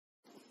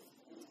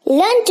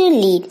Learn to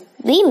lead.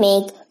 We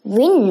make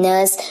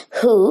winners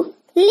who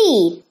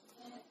lead.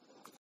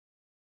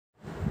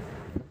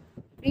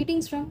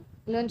 Greetings from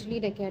Learn to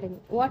Lead Academy.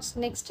 What's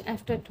next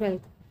after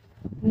 12th?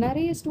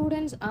 நிறைய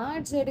students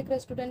arts எடுக்கிற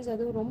students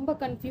அதுவும் ரொம்ப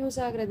confuse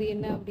ஆகுறது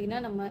என்ன அப்படின்னா,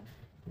 நம்ம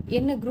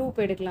என்ன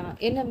குரூப் எடுக்கலாம்,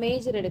 என்ன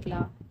மேஜர்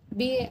எடுக்கலாம்,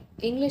 பிஏ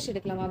இங்கிலீஷ்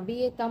எடுக்கலாமா,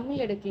 பிஏ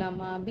தமிழ்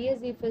எடுக்கலாமா,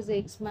 பிஎஸ்சி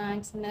ஃபிசிக்ஸ்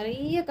மேக்ஸ்,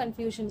 நிறைய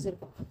கன்ஃபியூஷன்ஸ்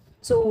இருக்கும்.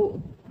 ஸோ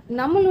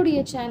நம்மளுடைய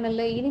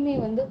சேனலில்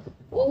இனிமேல் வந்து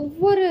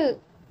ஒவ்வொரு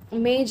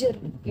மேஜர்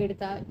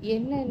எடுத்தால்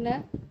என்னென்ன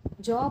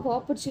ஜாப்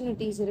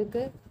ஆப்பர்ச்சுனிட்டிஸ்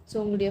இருக்குது, ஸோ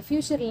உங்களுடைய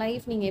ஃப்யூச்சர்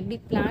லைஃப் நீங்கள் எப்படி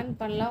பிளான்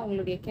பண்ணலாம்,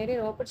 உங்களுடைய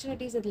கெரியர்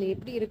ஆப்பர்ச்சுனிட்டிஸ் அதில்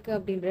எப்படி இருக்குது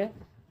அப்படின்ற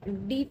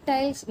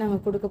டீட்டெயில்ஸ்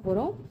நாங்கள் கொடுக்க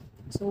போகிறோம்.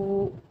 ஸோ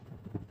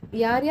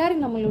யார் யார்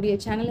நம்மளுடைய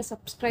சேனலை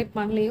subscribe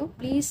பண்ணலையோ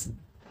please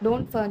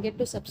don't forget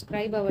to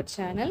subscribe our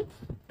channel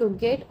to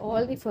get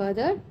all the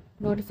further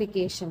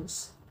notifications.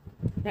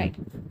 Right.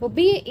 இப்போ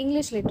BA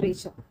English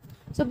literature.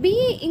 So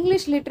BA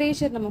English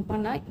literature நம்ம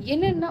பண்ணால்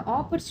என்னென்ன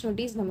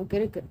ஆப்பர்ச்சுனிட்டிஸ் நமக்கு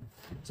இருக்குது.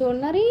 ஸோ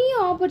நிறைய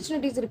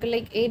ஆப்பர்ச்சுனிட்டிஸ் இருக்குது.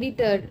 Like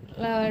editor,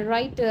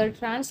 writer,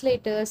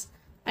 translators,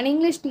 and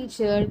English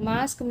teacher,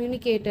 mass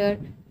communicator,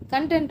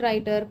 content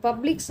writer,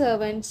 public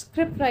servant,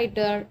 script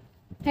writer,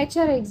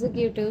 HR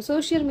executive,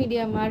 social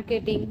media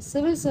marketing,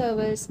 civil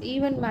service,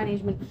 event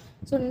management.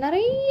 So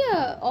நிறைய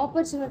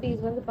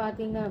opportunities வந்து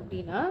பார்த்தீங்க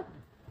அப்படின்னா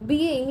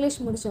பிஏ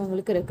இங்கிலீஷ்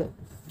முடித்தவங்களுக்கு இருக்குது.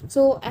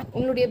 So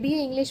உங்களுடைய BA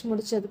English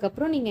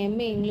முடித்ததுக்கப்புறம் நீங்கள்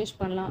MA English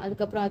பண்ணலாம்.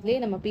 அதுக்கப்புறம் அதுலேயே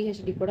நம்ம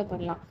பிஹெச்டி கூட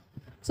பண்ணலாம்.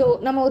 ஸோ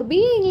நம்ம ஒரு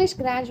பிஏ இங்கிலீஷ்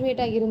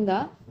கிராஜுவேட்டாக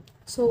இருந்தால்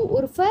ஸோ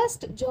ஒரு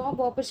ஃபர்ஸ்ட் ஜாப்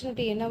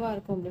ஆப்பர்ச்சுனிட்டி என்னவாக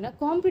இருக்கும் அப்படின்னா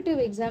காம்படிட்டிவ்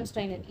எக்ஸாம்ஸ்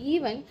ட்ரைனர்.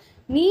 ஈவன்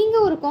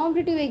நீங்கள் ஒரு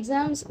காம்படிட்டிவ்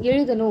எக்ஸாம்ஸ்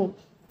எழுதணும்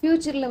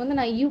ஃப்யூச்சரில் வந்து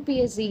நான்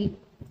UPSC,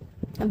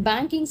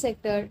 banking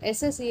sector,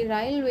 SSC,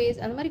 railways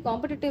அந்த மாதிரி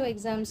காம்படிட்டிவ்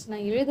எக்ஸாம்ஸ்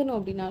நான் எழுதணும்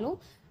அப்படின்னாலும்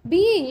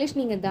பிஏ இங்கிலீஷ்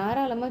நீங்கள்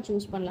தாராளமாக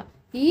சூஸ் பண்ணலாம்.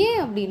 ஏன்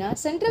அப்படின்னா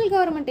சென்ட்ரல்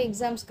கவர்மெண்ட்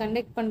எக்ஸாம்ஸ்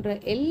கண்டக்ட் பண்ணுற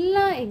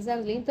எல்லா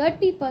எக்ஸாம்ஸ்லேயும்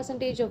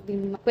 30% ஆஃப் தி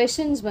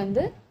கொஷின்ஸ்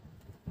வந்து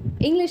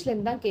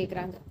இங்கிலீஷ்லேருந்து தான்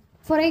கேட்குறாங்க.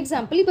 ஃபார்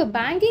எக்ஸாம்பிள் இப்போ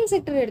பேங்கிங்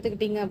செக்டர்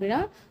எடுத்துக்கிட்டிங்க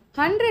அப்படின்னா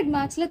 100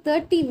 மார்க்ஸில்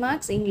 30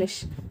 மார்க்ஸ் இங்கிலீஷ்.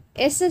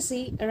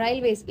 எஸ்எஸ்சி,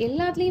 ரயில்வேஸ்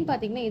எல்லாத்துலேயும்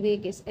பார்த்தீங்கன்னா இதே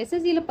கேஸ்.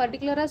 எஸ்எஸ்சியில்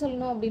பர்டிகுலராக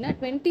சொல்லணும் அப்படின்னா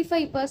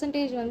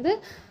 25% வந்து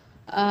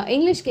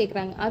இங்கிலீஷ்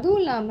கேட்குறாங்க.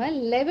 அதுவும் இல்லாமல்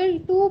லெவல்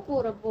 2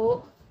 போகிறப்போ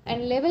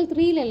and level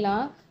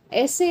 3லெல்லாம்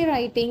S A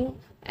writing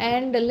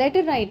and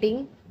letter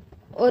writing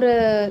ஒரு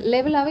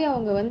லெவலாகவே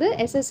அவங்க வந்து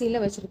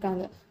எஸ்எஸ்சியில்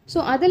வச்சுருக்காங்க. ஸோ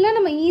அதெல்லாம்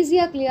நம்ம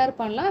ஈஸியாக கிளியர்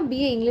பண்ணலாம்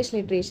பிஏ இங்கிலீஷ்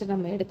லிட்ரேச்சர்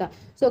நம்ம எடுத்தால்.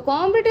 So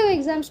competitive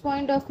exams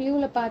point of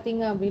வியூவில்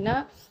பார்த்தீங்க அப்படின்னா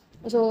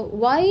ஸோ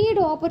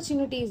வைடு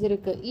ஆப்பர்ச்சுனிட்டிஸ்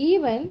இருக்குது.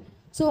 ஈவன்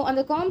ஸோ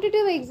அந்த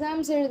காம்படிட்டிவ்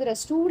எக்ஸாம்ஸ் எழுதுகிற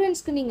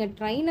ஸ்டூடெண்ட்ஸ்க்கு நீங்கள்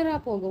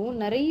ட்ரைனராக போகவும்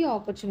நிறைய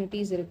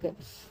ஆப்பர்ச்சுனிட்டிஸ் இருக்குது.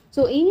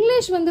 ஸோ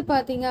இங்கிலீஷ் வந்து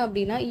பார்த்தீங்க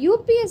அப்படின்னா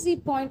யூபிஎஸ்சி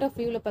பாயிண்ட் ஆஃப்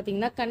வியூவில்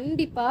பார்த்தீங்கன்னா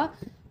கண்டிப்பாக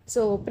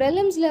ஸோ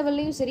ப்ரிலிம்ஸ்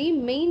லெவல்லையும் சரி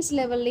மெயின்ஸ்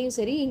லெவல்லையும்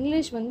சரி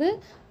இங்கிலீஷ் வந்து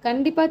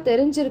கண்டிப்பாக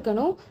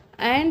தெரிஞ்சிருக்கணும்.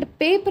 அண்ட்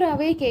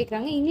பேப்பராகவே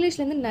கேட்குறாங்க.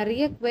 இங்கிலீஷ்லேருந்து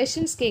நிறைய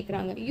கொஷின்ஸ்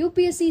கேட்குறாங்க.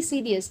 UPSC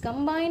CTS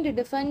combined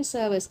defence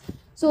service.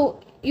 So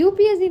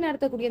UPSC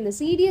நடத்தக்கூடிய இந்த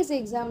சிடிஎஸ்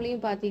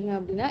எக்ஸாம்லேயும் பார்த்தீங்க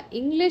அப்படின்னா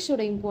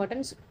இங்கிலீஷோட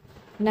இம்பார்ட்டன்ஸ்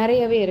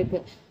நிறையவே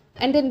இருக்குது.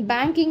 அண்ட் தென்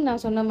பேங்கிங்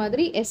நான் சொன்ன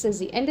மாதிரி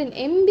SSC and then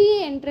MBA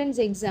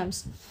entrance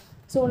exams.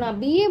 So நான்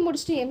பிஏ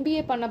முடிச்சுட்டு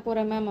எம்பிஏ பண்ண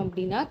போகிறேன் மேம்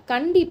அப்படின்னா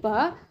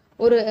கண்டிப்பாக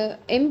ஒரு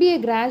எம்பிஏ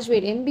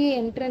கிராஜுவேட் எம்பிஏ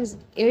என்ட்ரன்ஸ்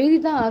எழுதி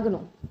தான்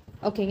ஆகணும்.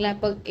 ஓகேங்களா?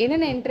 இப்போ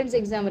என்னென்ன என்ட்ரன்ஸ்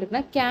எக்ஸாம்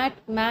இருக்குன்னா கேட்,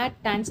 மேட்,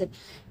 டான்செட்.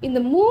 இந்த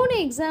 3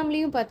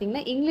 எக்ஸாம்லேயும்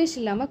பார்த்தீங்கன்னா இங்கிலீஷ்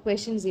இல்லாமல்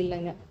கொஷின்ஸ்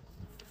இல்லைங்க.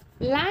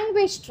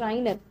 Language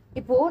trainer.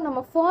 இப்போது நம்ம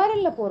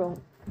ஃபாரினில் போகிறோம்,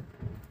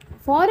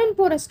 ஃபாரின்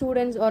போகிற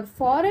students are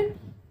foreign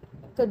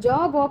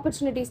job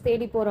opportunities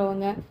தேடி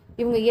போகிறவங்க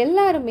இவங்க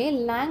எல்லாருமே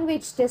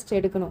லாங்குவேஜ் டெஸ்ட்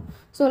எடுக்கணும்.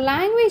 So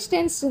language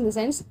test in the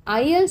sense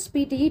ஐஎல்ஸ்,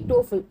 PDE,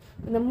 TOEFL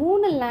இந்த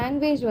 3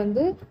 லாங்குவேஜ்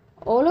வந்து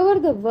all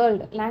over the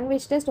world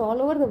language test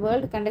all over the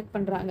world conduct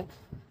பண்ணுறாங்க.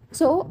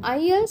 So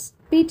ஐஎல்ஸ்,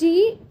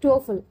 PDE,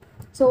 TOEFL.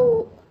 ஸோ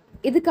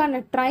இதுக்கான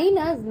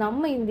trainers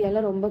நம்ம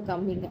இந்தியாவில் ரொம்ப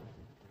கம்மிங்க.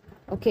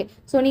 ஓகே.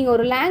 ஸோ நீங்கள்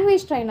ஒரு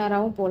லாங்குவேஜ்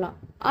ட்ரைனராகவும் போகலாம்.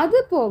 அது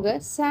போக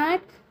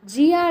சாட்,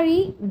 ஜிஆர்இ,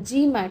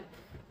 ஜிமேட்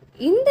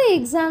இந்த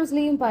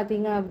எக்ஸாம்ஸ்லேயும்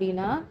பார்த்தீங்க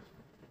அப்படின்னா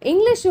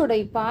இங்கிலீஷோட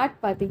பார்ட்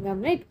பார்த்தீங்க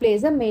அப்படின்னா it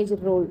plays a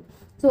major role.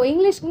 So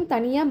இங்கிலீஷ்க்கு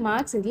தனியாக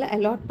மார்க்ஸ் இதில்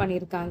அலாட்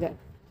பண்ணியிருக்காங்க.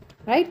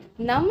 ரைட்.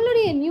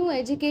 நம்மளுடைய நியூ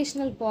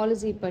எஜுகேஷ்னல்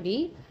பாலிசி படி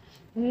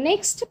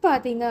நெக்ஸ்ட்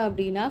பார்த்தீங்க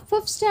அப்படின்னா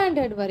 5th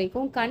ஸ்டாண்டர்ட்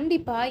வரைக்கும்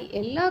கண்டிப்பாக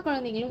எல்லா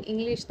குழந்தைங்களும்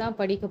இங்கிலீஷ் தான்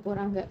படிக்க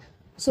போகிறாங்க.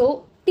 ஸோ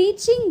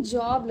டீச்சிங்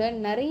ஜாபில்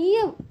நிறைய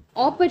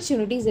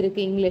ஆப்பர்ச்சுனிட்டிஸ்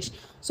இருக்குது இங்கிலீஷ்.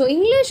 ஸோ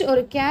இங்கிலீஷ்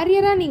ஒரு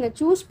கேரியராக நீங்கள்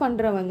சூஸ்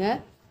பண்ணுறவங்க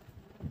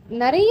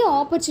நிறைய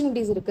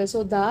ஆப்பர்ச்சுனிட்டிஸ் இருக்குது.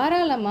 ஸோ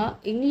தாராளமாக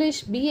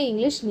இங்கிலீஷ் பிஏ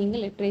இங்கிலீஷ்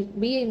நீங்கள்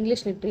பிஏ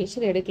இங்கிலீஷ்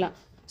லிட்ரேச்சர் எடுக்கலாம்.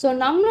 ஸோ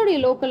நம்மளுடைய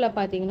லோக்கலில்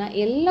பார்த்தீங்கன்னா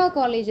எல்லா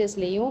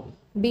காலேஜஸ்லேயும்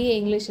பிஏ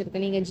இங்கிலீஷ்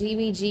இருக்குது. நீங்கள்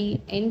GVG,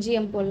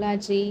 NGM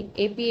Pollachi,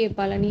 ABA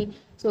Palani,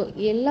 so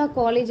எல்லா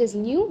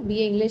காலேஜஸ்லேயும்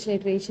பிஏ இங்கிலீஷ்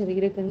லிட்ரேச்சர்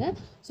இருக்குங்க.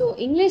 ஸோ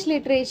இங்கிலீஷ்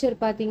லிட்ரேச்சர்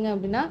பார்த்தீங்க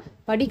அப்படின்னா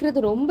படிக்கிறது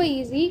ரொம்ப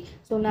ஈஸி.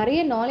 ஸோ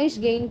நிறைய நாலேஜ்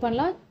கெயின்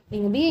பண்ணலாம்.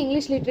 நீங்கள் பிஏ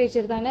இங்கிலீஷ்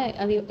லிட்ரேச்சர் தானே,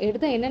 அது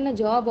எடுத்தால் என்னென்ன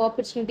ஜாப்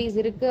ஆப்பர்ச்சுனிட்டிஸ்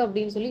இருக்குது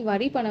அப்படின்னு சொல்லி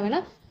வரி பண்ண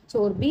வேணாம். ஸோ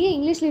ஒரு பிஏ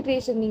இங்கிலீஷ்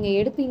லிட்ரேச்சர் நீங்கள்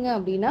எடுத்தீங்க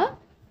அப்படின்னா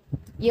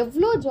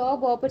எவ்வளோ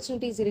ஜாப்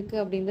ஆப்பர்ச்சுனிட்டிஸ்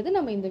இருக்குது அப்படின்றது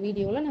நம்ம இந்த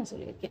வீடியோவில் நான்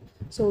சொல்லியிருக்கேன்.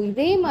 ஸோ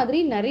இதே மாதிரி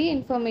நிறைய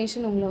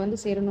இன்ஃபர்மேஷன் உங்களை வந்து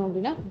சேரணும்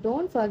அப்படின்னா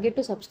don't forget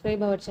to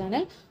subscribe our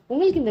channel.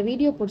 உங்களுக்கு இந்த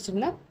வீடியோ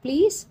பிடிச்சிருந்தா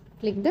please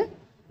click the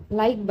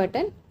like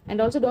button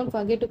and also don't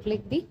forget to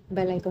click the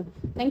bell icon.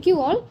 Thank you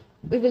all.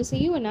 We will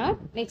see you in our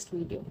next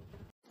video.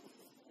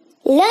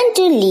 Learn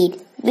to lead.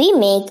 We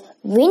make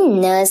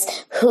winners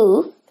who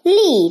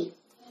lead.